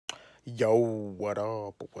Yo, what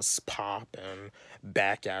up? What's poppin'?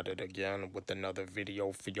 Back at it again with another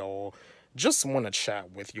video for y'all. Just want to chat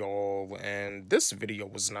with y'all, and this video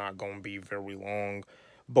is not going to be very long.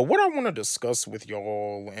 But what I want to discuss with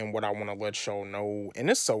y'all and what I want to let y'all know, and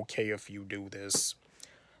it's okay if you do this,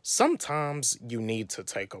 sometimes you need to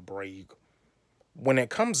take a break. When it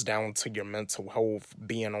comes down to your mental health,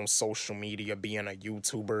 being on social media, being a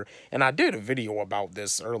YouTuber, and I did a video about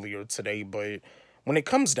this earlier today, but when it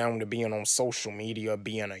comes down to being on social media,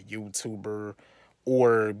 being a YouTuber,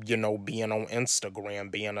 or, being on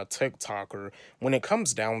Instagram, being a TikToker, when it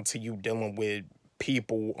comes down to you dealing with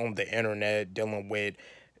people on the internet, dealing with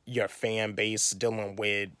your fan base, dealing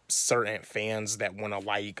with certain fans that want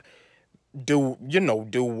to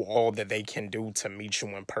do all that they can do to meet you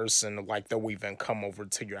in person. Like, they'll even come over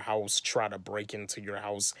to your house, try to break into your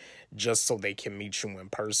house just so they can meet you in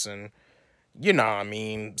person. You know what I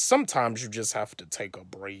mean? Sometimes you just have to take a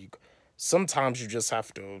break. Sometimes you just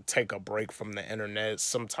have to take a break from the internet.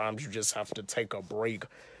 Sometimes you just have to take a break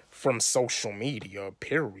from social media,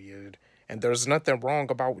 period. And there's nothing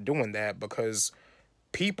wrong about doing that because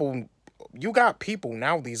people, you got people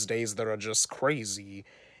now these days that are just crazy.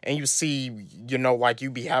 And you see, like,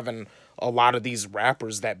 you be having a lot of these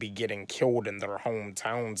rappers that be getting killed in their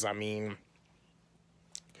hometowns. I mean,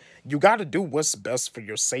 you got to do what's best for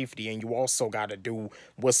your safety, and you also got to do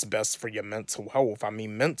what's best for your mental health. I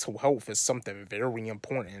mean, mental health is something very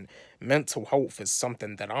important. Mental health is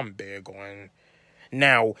something that I'm big on.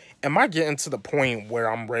 Now, am I getting to the point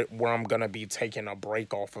where where I'm gonna be taking a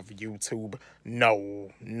break off of YouTube?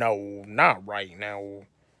 No, no, not right now.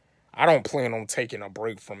 I don't plan on taking a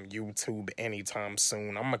break from YouTube anytime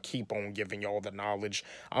soon. I'm gonna keep on giving y'all the knowledge.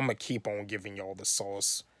 I'm gonna keep on giving y'all the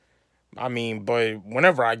sauce. I mean, but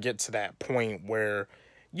whenever I get to that point where,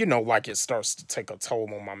 like, it starts to take a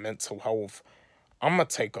toll on my mental health, I'm gonna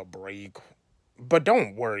take a break. But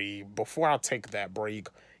don't worry, before I take that break,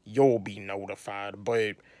 you'll be notified.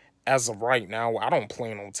 But as of right now, I don't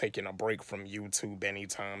plan on taking a break from YouTube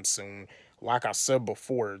anytime soon. Like I said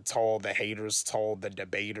before, to all the haters, to all the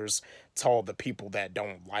debaters, to all the people that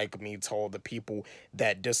don't like me, to all the people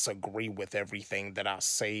that disagree with everything that I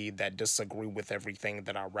say, that disagree with everything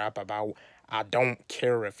that I rap about, I don't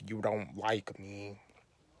care if you don't like me.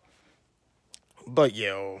 But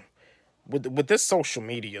yo, with this social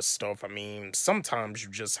media stuff, I mean, sometimes you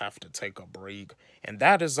just have to take a break, and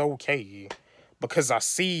that is okay. Because I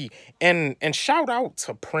see, and shout out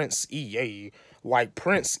to Prince EA. Like,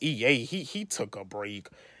 Prince EA, he took a break.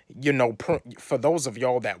 For those of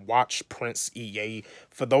y'all that watch Prince EA,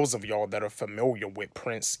 for those of y'all that are familiar with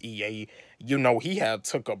Prince EA, he had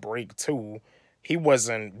took a break too. He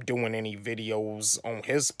wasn't doing any videos on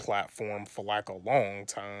his platform for like a long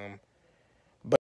time.